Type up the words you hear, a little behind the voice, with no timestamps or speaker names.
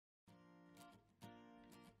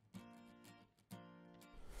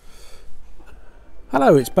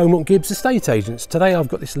Hello, it's Beaumont Gibbs Estate Agents. Today I've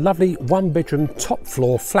got this lovely one-bedroom top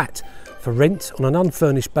floor flat for rent on an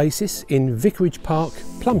unfurnished basis in Vicarage Park,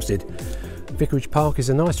 Plumstead. Vicarage Park is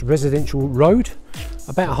a nice residential road,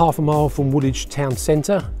 about half a mile from Woolwich town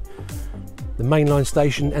centre, the mainline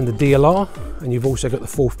station and the DLR, and you've also got the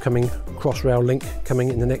forthcoming Crossrail link coming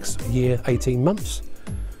in the next year, 18 months.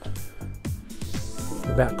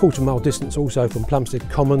 About a quarter mile distance also from Plumstead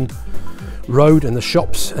Common Road and the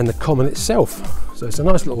shops and the common itself. So it's a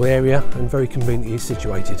nice little area and very conveniently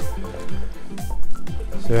situated.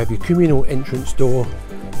 So you have your communal entrance door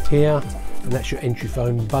here, and that's your entry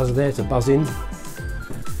phone buzzer there to buzz in.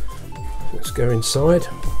 Let's go inside.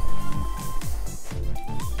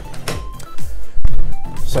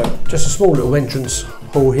 So just a small little entrance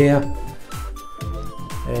hall here,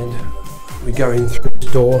 and we go in through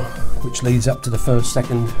the door which leads up to the first,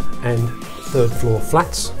 second and third floor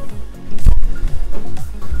flats.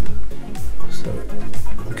 So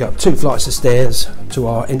we go up 2 flights of stairs to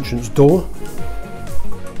our entrance door.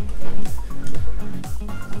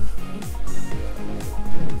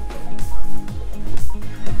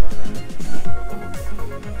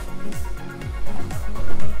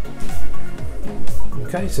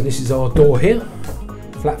 Okay, so this is our door here,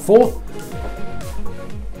 flat 4.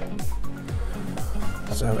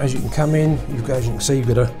 So as you can come in, as you can see, you've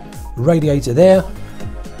got a radiator there.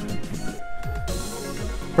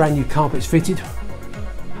 Brand new carpets fitted. So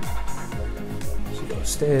you've got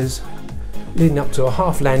stairs leading up to a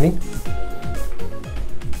half landing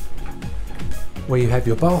where you have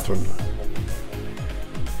your bathroom.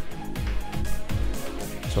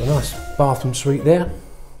 So a nice bathroom suite there.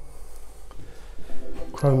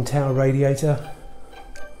 Chrome tower radiator.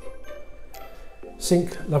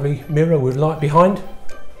 Sink, lovely mirror with light behind.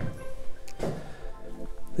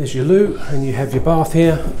 There's your loo, and you have your bath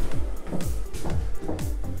here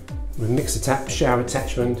with mixer tap, shower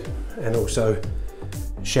attachment and also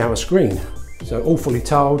shower screen. So all fully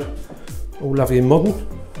tiled, all lovely and modern.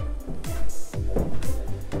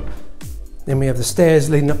 Then we have the stairs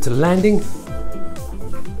leading up to the landing.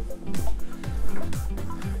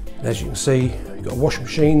 And as you can see, you've got a washing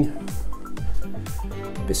machine,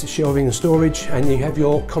 bits of shelving and storage, and you have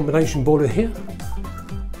your combination boiler here,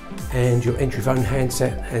 and your entry phone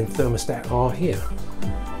handset and thermostat are here.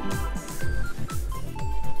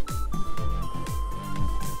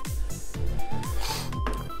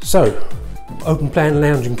 So, open plan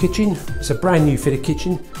lounge and kitchen. It's a brand new fitted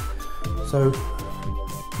kitchen, so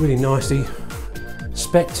really nicely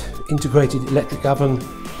spec'd, integrated electric oven,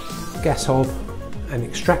 gas hob and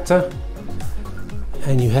extractor,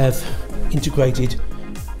 and you have integrated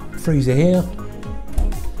freezer here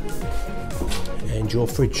and your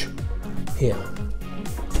fridge here.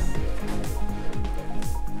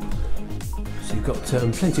 So you've got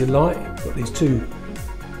plenty of light. You've got these 2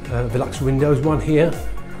 Velux windows, one here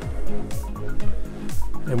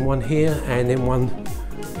and one here, and then one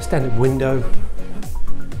standard window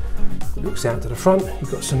that looks out to the front.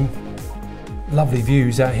 You've got some lovely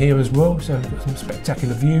views out here as well, so you've got some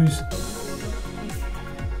spectacular views.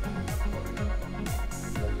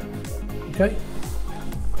 Okay.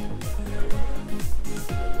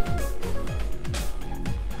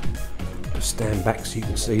 Just stand back so you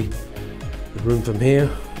can see the room from here.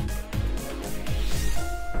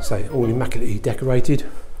 So all immaculately decorated.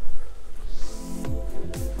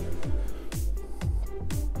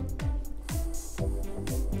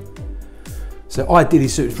 So ideally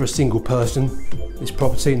suited for a single person, this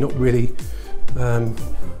property, not really a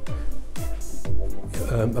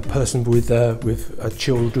person with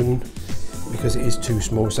children, because it is too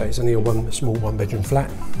small, so it's only a small one-bedroom flat.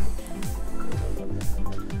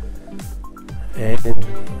 And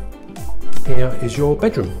here is your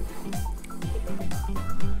bedroom.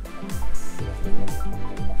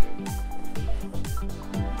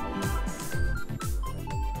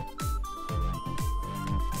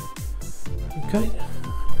 Okay.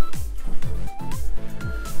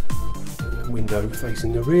 Window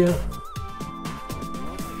facing the rear.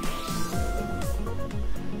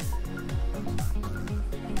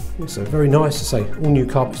 So very nice to say, all new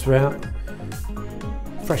carpets throughout,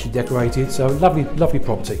 freshly decorated, so lovely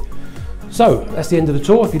property. So that's the end of the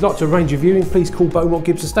tour. If you'd like to arrange a viewing, please call Beaumont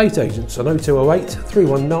Gibbs Estate Agents on 0208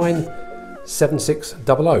 319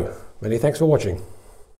 7600. Many thanks for watching.